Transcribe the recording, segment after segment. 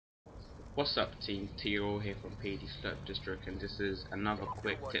What's up team, Detour here from PD Slope District, and this is another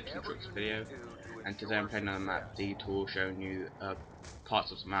quick tips and tricks video. And today I'm playing on the map Detour, showing you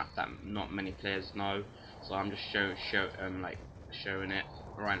parts of the map that not many players know. So I'm just showing it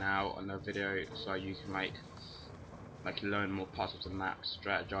right now on the video, so you can learn more parts of the map,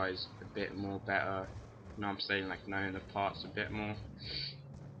 strategize a bit more better. You know what I'm saying, like knowing the parts a bit more.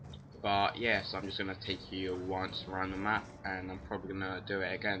 But yeah, so I'm just gonna take you once around the map, and I'm probably gonna do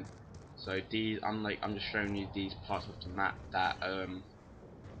it again. So I'm just showing you these parts of the map that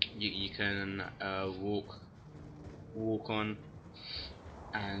you can walk on,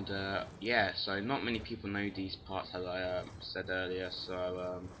 and yeah, so not many people know these parts, as I said earlier.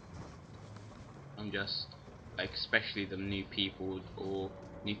 So I'm just, like, especially the new people or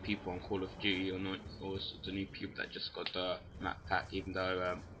new people on Call of Duty, or not, or the new people that just got the map pack. Even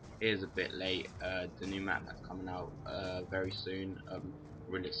though it is a bit late, the new map pack coming out very soon.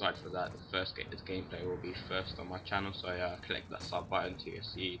 Really excited for that. The first gameplay will be first on my channel, so click that sub button to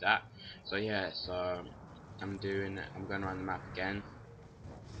see that. So yeah, so I'm going around the map again.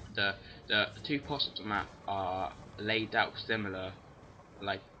 The two parts of the map are laid out similar,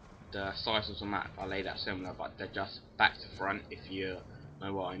 like the size of the map are laid out similar, but they're just back to front, if you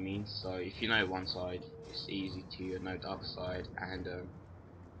know what I mean. So if you know one side, it's easy to know the other side. And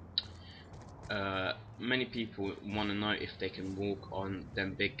many people want to know if they can walk on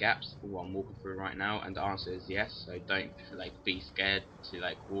them big gaps, what I'm walking through right now, and the answer is yes. So don't be scared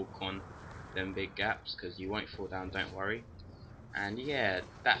to walk on them big gaps, because you won't fall down, don't worry. And yeah,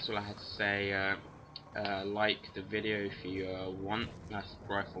 that's all I had to say. Like the video if you want,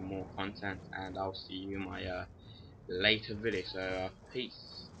 subscribe for more content, and I'll see you in my later video. So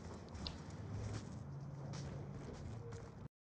peace.